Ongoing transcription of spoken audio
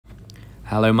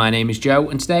Hello, my name is Joe,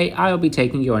 and today I will be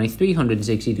taking you on a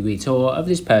 360-degree tour of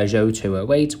this Peugeot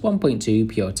 208 1.2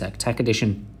 PureTech Tech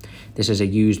Edition. This is a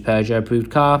used Peugeot approved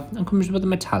car and comes with a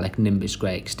metallic Nimbus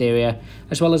Grey exterior,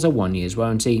 as well as a 1 year's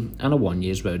warranty and a 1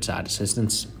 year's roadside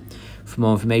assistance. For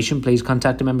more information, please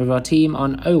contact a member of our team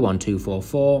on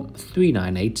 01244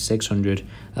 398 600.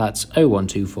 That's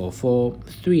 01244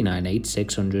 398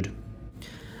 600.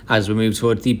 As we move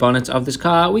towards the bonnet of this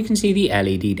car, we can see the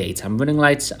LED daytime running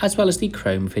lights, as well as the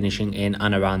chrome finishing in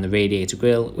and around the radiator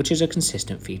grille, which is a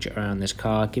consistent feature around this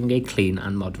car, giving a clean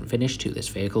and modern finish to this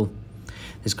vehicle.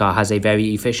 This car has a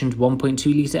very efficient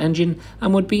 1.2 litre engine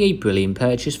and would be a brilliant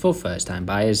purchase for first-time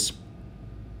buyers.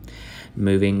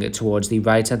 Moving towards the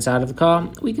right-hand side of the car,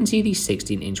 we can see the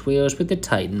 16-inch wheels with the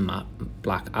Titan matte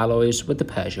black alloys with the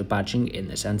Peugeot badging in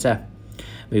the centre.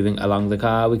 Moving along the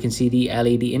car, we can see the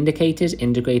LED indicators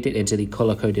integrated into the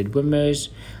colour-coded windows,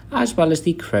 as well as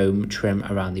the chrome trim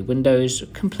around the windows,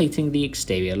 completing the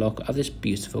exterior look of this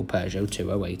beautiful Peugeot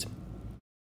 208.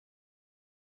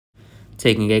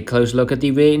 Taking a close look at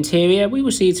the rear interior, we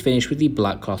will see it's finished with the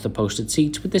black cloth upholstered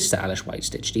seats with the stylish white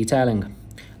stitch detailing.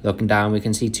 Looking down, we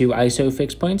can see 2 ISO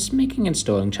fixed points, making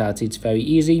installing child seats very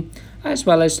easy, as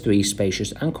well as 3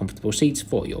 spacious and comfortable seats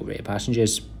for your rear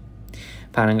passengers.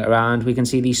 Panning around, we can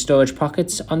see the storage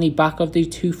pockets on the back of the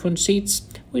 2 front seats,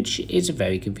 which is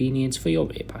very convenient for your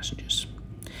rear passengers.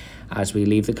 As we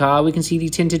leave the car, we can see the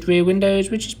tinted rear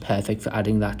windows, which is perfect for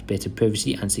adding that bit of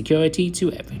privacy and security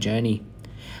to every journey.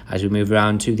 As we move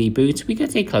around to the boot, we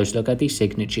get a close look at the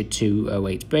signature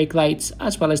 208 brake lights,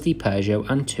 as well as the Peugeot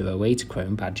and 208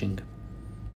 chrome badging.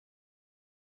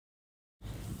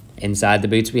 Inside the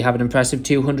boot, we have an impressive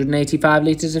 285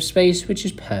 litres of space, which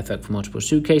is perfect for multiple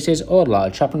suitcases or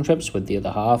large shopping trips with the other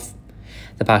half.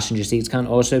 The passenger seats can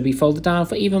also be folded down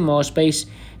for even more space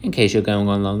in case you're going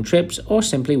on long trips or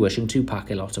simply wishing to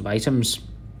pack a lot of items.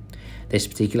 This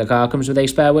particular car comes with a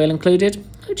spare wheel included,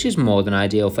 which is more than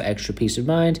ideal for extra peace of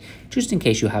mind, just in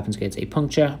case you happen to get a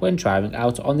puncture when driving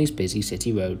out on these busy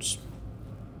city roads.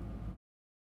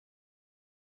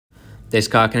 This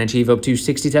car can achieve up to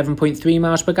 67.3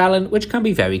 miles per gallon, which can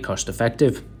be very cost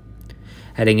effective.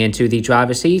 Heading into the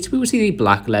driver's seat, we will see the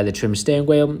black leather trim steering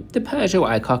wheel, the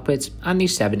Peugeot iCockpit, and the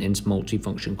 7-inch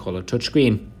multifunction colour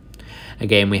touchscreen.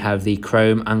 Again, we have the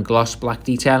chrome and gloss black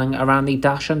detailing around the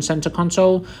dash and centre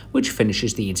console, which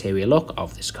finishes the interior look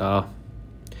of this car.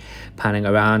 Panning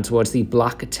around towards the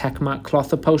black tech matte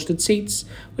cloth upholstered seats,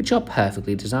 which are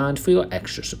perfectly designed for your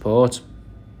extra support.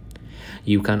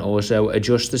 You can also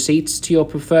adjust the seats to your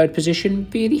preferred position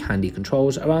via the handy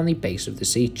controls around the base of the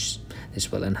seats.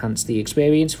 This will enhance the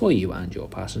experience for you and your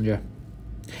passenger.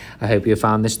 I hope you have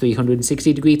found this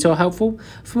 360-degree tour helpful.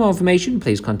 For more information,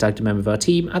 please contact a member of our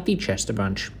team at the Chester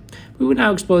branch. We will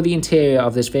now explore the interior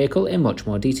of this vehicle in much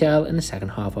more detail in the second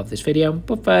half of this video,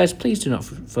 but first, please do not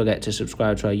forget to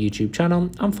subscribe to our YouTube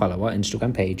channel and follow our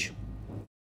Instagram page.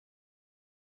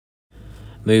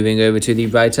 Moving over to the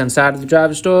right hand side of the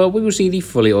driver's door, we will see the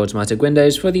fully automatic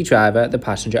windows for the driver, the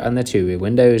passenger and the 2 rear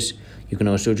windows. You can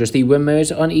also adjust the wind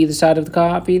mirrors on either side of the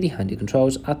car via the handy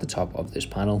controls at the top of this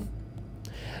panel.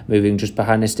 Moving just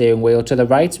behind the steering wheel to the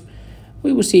right,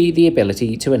 we will see the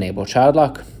ability to enable child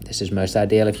lock. This is most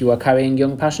ideal if you are carrying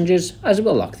young passengers, as it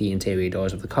will lock the interior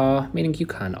doors of the car, meaning you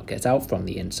cannot get out from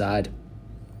the inside.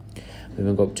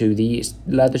 Moving up to the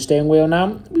leather steering wheel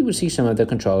now, we will see some of the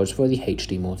controls for the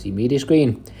HD multimedia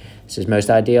screen. This is most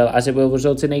ideal as it will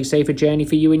result in a safer journey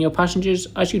for you and your passengers,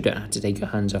 as you don't have to take your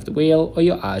hands off the wheel or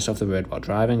your eyes off the road while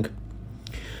driving.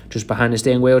 Just behind the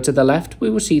steering wheel to the left, we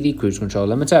will see the cruise control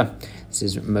limiter. This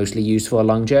is mostly used for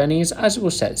long journeys, as it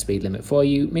will set the speed limit for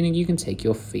you, meaning you can take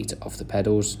your feet off the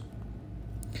pedals.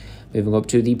 Moving up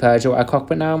to the Peugeot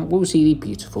iCockpit now, we'll see the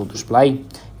beautiful display.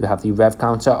 You have the rev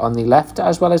counter on the left,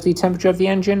 as well as the temperature of the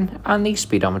engine, and the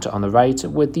speedometer on the right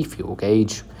with the fuel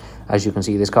gauge. As you can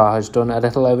see, this car has done a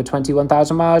little over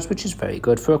 21,000 miles, which is very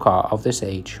good for a car of this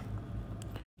age.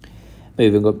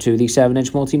 Moving up to the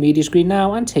 7-inch multimedia screen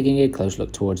now, and taking a close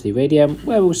look towards the radio,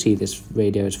 where we'll see this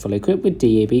radio is fully equipped with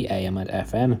DAB, AM and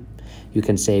FM. You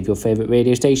can save your favourite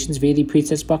radio stations via the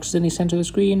preset boxes in the centre of the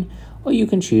screen, or you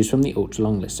can choose from the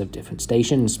ultra-long list of different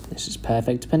stations. This is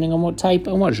perfect depending on what type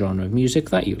and what genre of music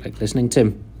that you like listening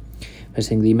to.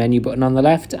 Pressing the menu button on the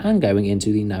left and going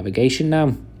into the navigation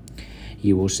now,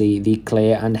 you will see the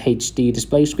clear and HD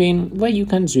display screen where you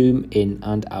can zoom in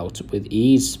and out with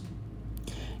ease.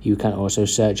 You can also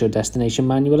search your destination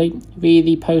manually via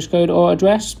the postcode or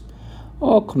address,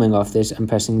 or coming off this and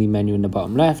pressing the menu in the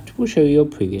bottom left will show you your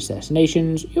previous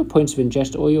destinations, your points of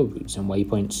interest or your routes and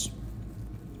waypoints.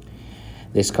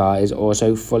 This car is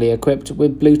also fully equipped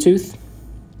with Bluetooth.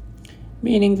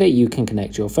 meaning that you can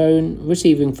connect your phone,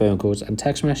 receiving phone calls and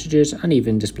text messages, and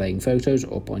even displaying photos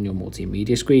up on your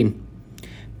multimedia screen.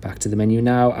 Back to the menu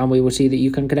now, and we will see that you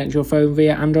can connect your phone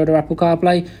via Android or Apple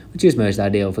CarPlay, which is most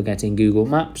ideal for getting Google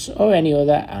Maps or any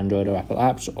other Android or Apple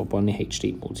apps up on the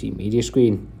HD multimedia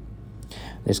screen.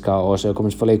 This car also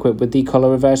comes fully equipped with the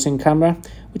colour reversing camera,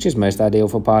 which is most ideal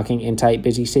for parking in tight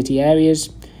busy city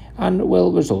areas and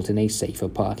will result in a safer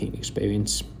parking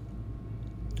experience.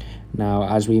 Now,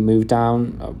 as we move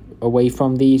down away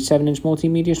from the 7-inch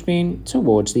multimedia screen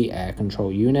towards the air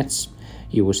control units,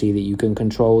 you will see that you can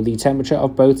control the temperature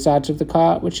of both sides of the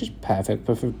car, which is perfect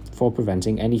for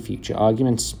preventing any future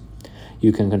arguments.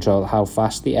 You can control how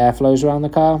fast the air flows around the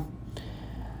car,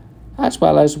 as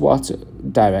well as what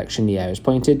direction the air is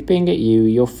pointed, being at you,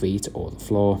 your feet, or the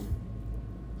floor.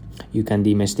 You can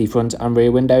demist the front and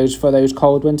rear windows for those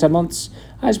cold winter months,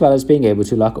 as well as being able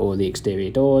to lock all the exterior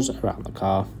doors around the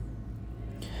car.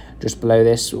 Just below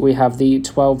this, we have the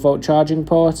 12-volt charging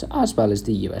port, as well as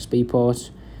the USB port,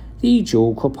 the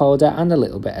dual cup holder, and a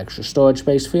little bit extra storage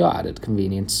space for your added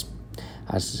convenience.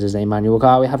 As this is a manual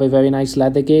car, we have a very nice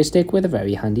leather gear stick with a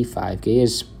very handy 5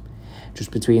 gears.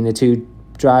 Just between the two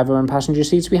driver and passenger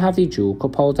seats, we have the dual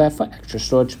cup holder for extra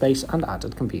storage space and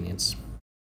added convenience.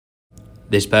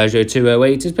 This Peugeot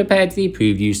 208 is prepared to the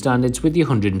approved use standards with the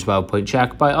 112-point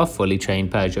check by our fully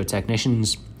trained Peugeot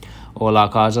technicians. All our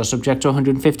cars are subject to a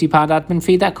 £150 admin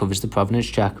fee that covers the provenance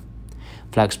check.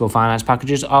 Flexible finance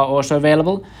packages are also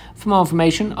available. For more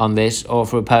information on this or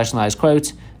for a personalised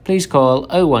quote, please call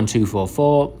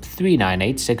 01244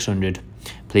 398 600.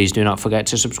 Please do not forget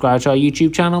to subscribe to our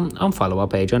YouTube channel and follow our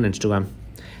page on Instagram.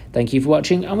 Thank you for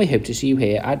watching, and we hope to see you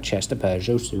here at Chester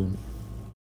Peugeot soon.